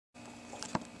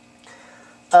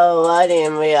Alrighty,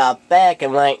 and we are back,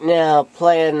 and right now,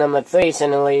 player number 3 is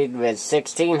in the lead with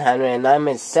 $1,600, and I'm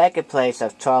in second place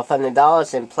of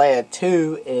 $1,200, and player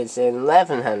 2 is in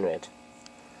 $1,100.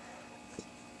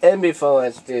 And before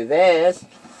let's do this,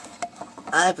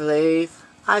 I believe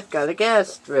I've got a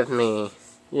guest with me.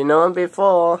 You know him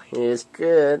before. He is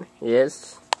good. He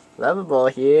is lovable.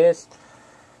 He is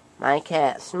my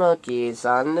cat, Smokey, is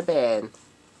on the bed.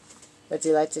 Would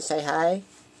you like to say hi?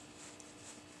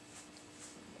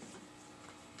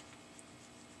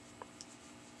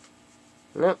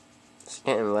 Nope, it's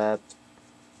getting left.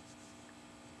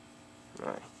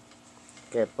 Alright.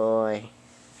 Good boy.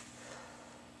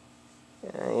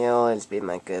 You always be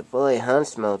my good boy, huh,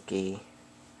 Smokey?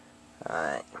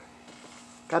 Alright.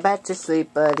 Go back to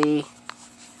sleep, buddy.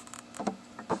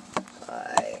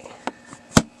 Alright.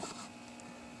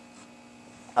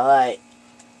 Alright.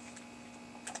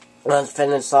 Let's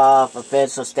finish off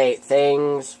official state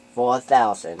things,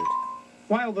 4,000.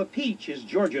 While the peach is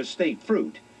Georgia's state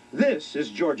fruit, this is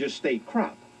Georgia's state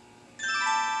crop.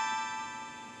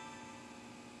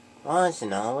 What's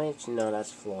an orange? No,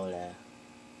 that's Florida.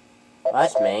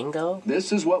 What's mango?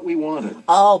 This is what we wanted.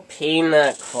 Oh,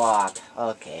 peanut crop.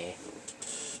 Okay.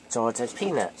 Georgia's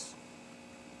peanuts.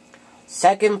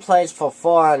 Second place for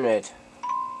 400.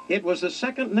 It was the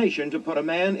second nation to put a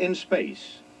man in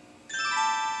space.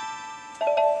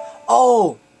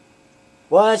 Oh!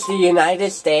 Was the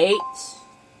United States?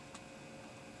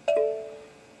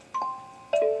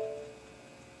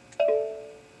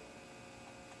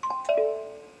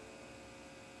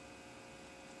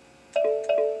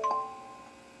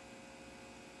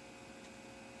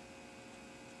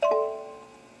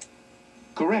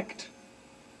 Correct.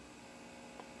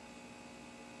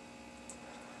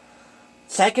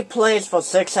 Second place for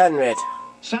 600.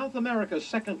 South America's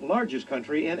second largest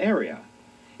country in area.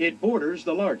 It borders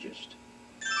the largest.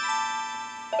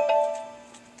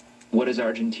 What is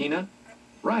Argentina?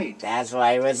 Right. That's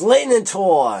why it was leaning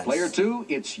towards. Player 2,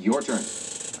 it's your turn.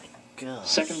 Gosh.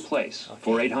 Second place Okay.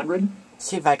 for 800.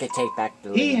 See if I can take back the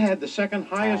lead. He had the second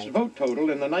highest Tied. vote total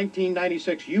in the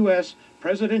 1996 U.S.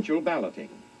 presidential balloting.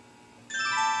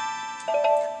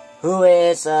 Who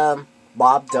is,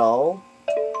 Bob Dole?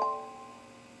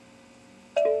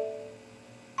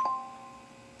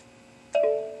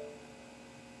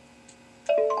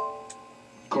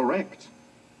 Correct.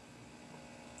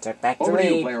 Took back the Over to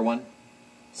you, lead. player 1.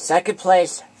 Second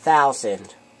place,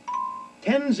 1,000.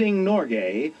 Tenzing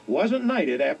Norgay wasn't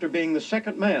knighted after being the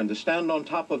second man to stand on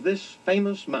top of this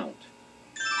famous mount.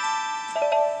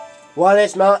 What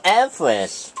is Mount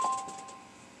Everest?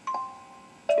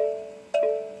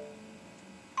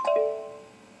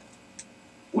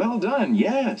 Well done,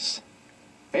 yes.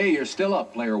 Hey, you're still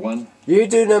up, player 1. You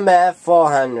do the math,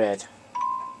 400.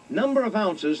 Number of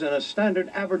ounces in a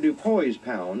standard avoirdupois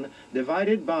pound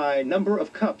divided by number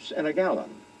of cups in a gallon.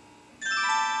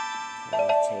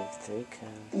 I'll take 3 cups.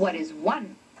 What is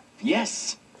 1?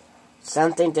 Yes.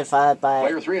 Something divided by...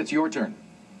 Player 3, it's your turn.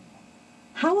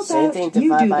 How Same about thing you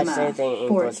divided do by the same math thing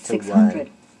for equals to 600? 1.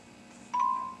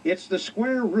 It's the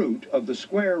square root of the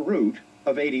square root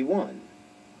of 81.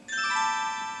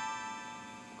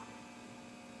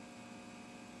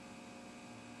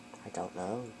 I don't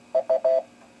know.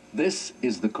 This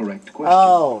is the correct question.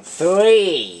 Oh,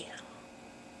 3.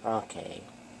 Okay.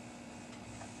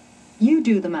 You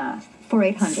do the math for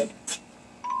 800.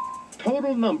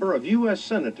 Total number of U.S.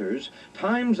 senators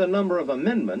times the number of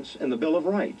amendments in the Bill of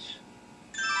Rights.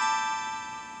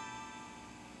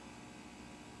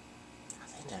 I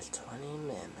think that's 20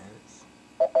 amendments.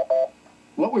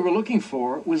 What we were looking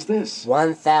for was this.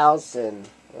 1,000.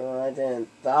 Oh, I didn't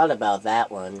thought about that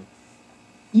one.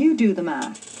 You do the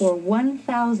math for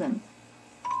 1,000.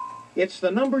 It's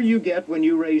the number you get when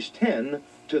you raise 10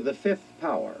 to the 5th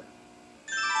power.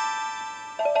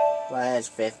 What is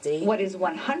 50? What is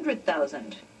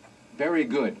 100,000? Very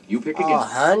good. You pick Oh, again.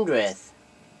 100th.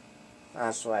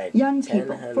 That's right. Young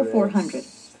people for 400.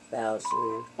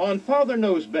 1,000. On Father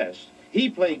Knows Best, he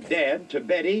played Dad to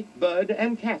Betty, Bud,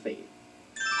 and Kathy.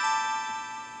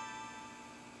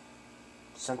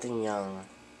 Something Young.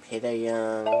 Peter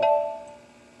Young.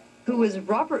 Who is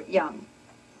Robert Young?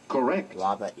 Correct.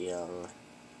 Robert Young.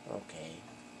 Okay.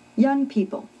 Young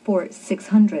people for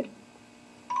 600.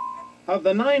 Of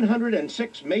the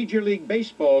 906 Major League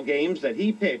Baseball games that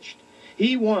he pitched,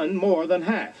 he won more than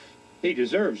half. He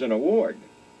deserves an award.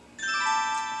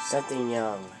 Something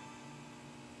Young.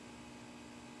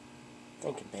 I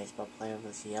think a baseball player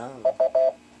was young.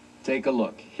 Take a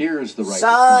look. Here's the right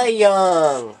Cy response.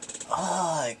 Young!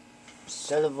 Oh, I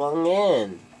should have rung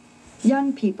in.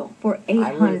 Young people for I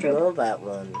didn't 800. know that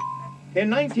one. In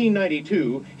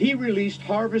 1992, he released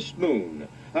Harvest Moon,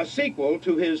 a sequel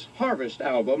to his Harvest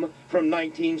album from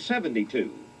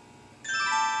 1972.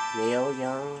 Neil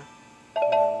Young?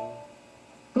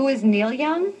 Who is Neil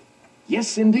Young?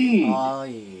 Yes, indeed. Oh,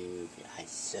 you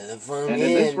guys should have won. And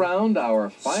in this round, our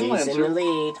final She's answer. in the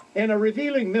lead. In a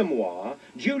revealing memoir,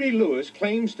 Judy Lewis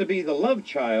claims to be the love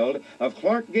child of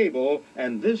Clark Gable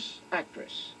and this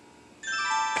actress.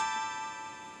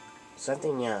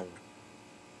 Something young.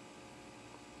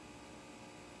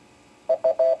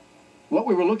 What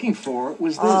we were looking for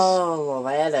was this. Oh,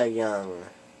 Loretta Young.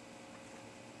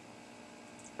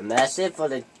 And that's it for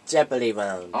the Jeopardy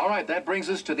round. All right, that brings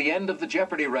us to the end of the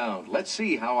Jeopardy round. Let's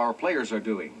see how our players are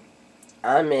doing.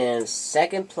 I'm in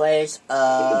second place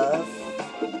of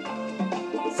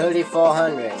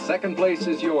 3,400. Second place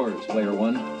is yours, player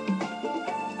 1.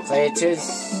 Player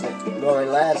 2's going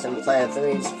last and player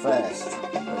 3's first.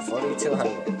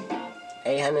 4,200.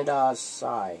 $800,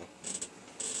 sorry.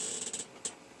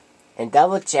 And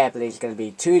double Jeopardy is going to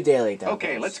be 2 daily doubles.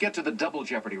 Okay, let's get to the double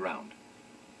Jeopardy round.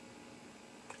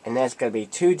 And that's going to be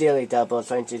 2 daily doubles,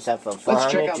 range yourself from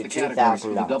Let's check $400 out to the categories for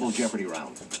the $2,000. double Jeopardy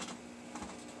round.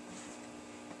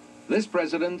 This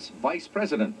president's vice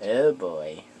president. Oh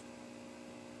boy.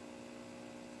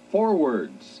 4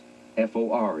 words.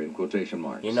 F-O-R in quotation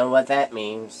marks. You know what that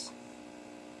means.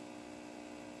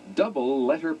 Double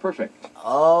letter perfect.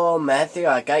 Oh, Matthew,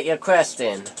 I got your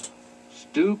question.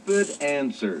 Stupid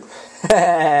answers.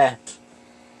 Oh,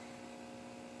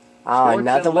 Sports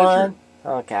another and leisure. one?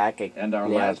 Okay, I could And our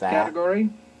nail last that. category,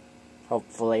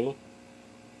 Hopefully.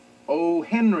 O.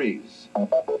 Henry's.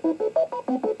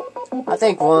 I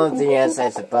think one of the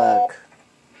answers is a bug.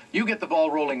 You get the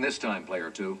ball rolling this time, player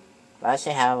 2. Let's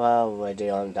see how well we're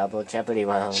doing on double Jeopardy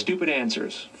round. Stupid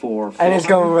answers for And it's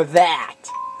going with that.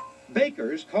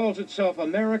 Baker's calls itself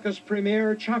America's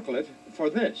premier chocolate for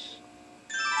this.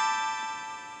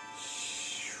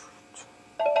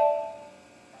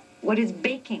 What is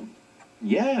baking?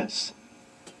 Yes.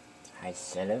 I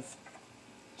should have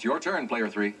It's your turn, player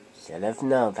 3.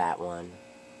 known that one.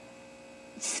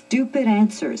 Stupid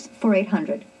answers for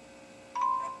 800.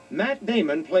 Matt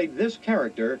Damon played this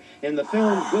character in the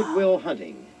film Good Will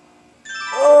Hunting.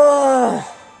 Ugh.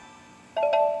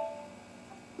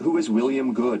 Who is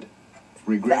William Good?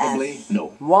 Regrettably, That's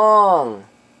no. Wrong.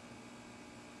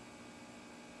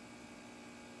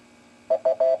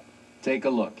 Take a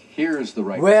look. Here's the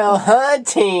right Will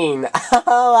response. Hunting.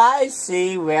 Oh, I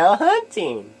see. Will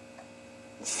Hunting.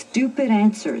 Stupid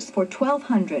answers for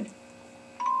 1200.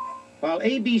 While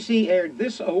ABC aired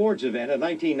this awards event in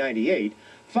 1998,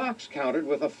 Fox countered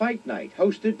with a fight night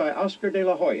hosted by Oscar de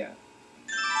la Hoya.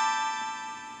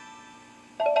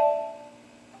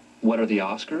 What are the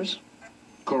Oscars?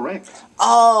 Correct.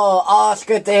 Oh,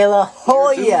 Oscar de la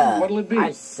Hoya. What'll it be?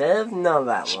 I should have known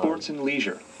that Sports and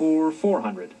leisure for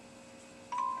 400.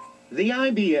 The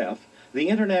IBF, the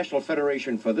International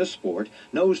Federation for this sport,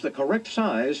 knows the correct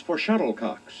size for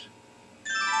shuttlecocks.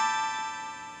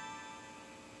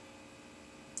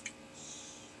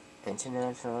 one.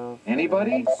 International.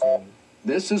 Anybody? Federation.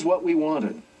 This is what we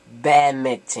wanted.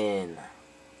 Badminton.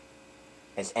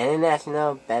 It's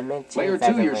International Badminton Player 2,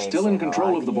 Federation. you're still in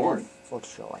control of the board. For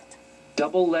short.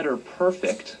 Double letter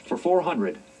perfect for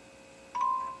 400.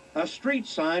 A street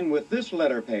sign with this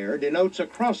letter pair denotes a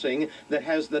crossing that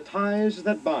has the ties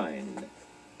that bind.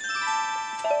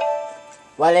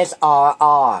 What is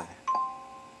RR?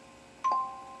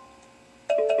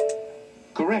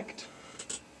 Correct.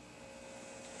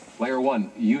 Player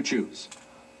 1, you choose.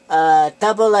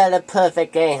 Double letter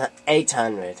perfect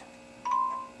 800.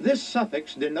 This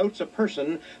suffix denotes a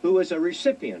person who is a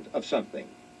recipient of something.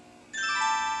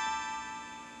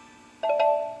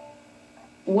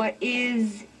 What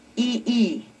is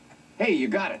EE? Hey, you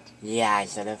got it. Yeah, I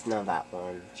should have known that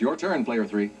one. It's your turn, player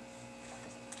 3.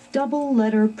 Double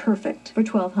letter perfect for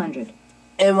 1200.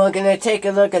 And we're gonna take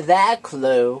a look at that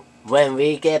clue when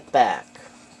we get back.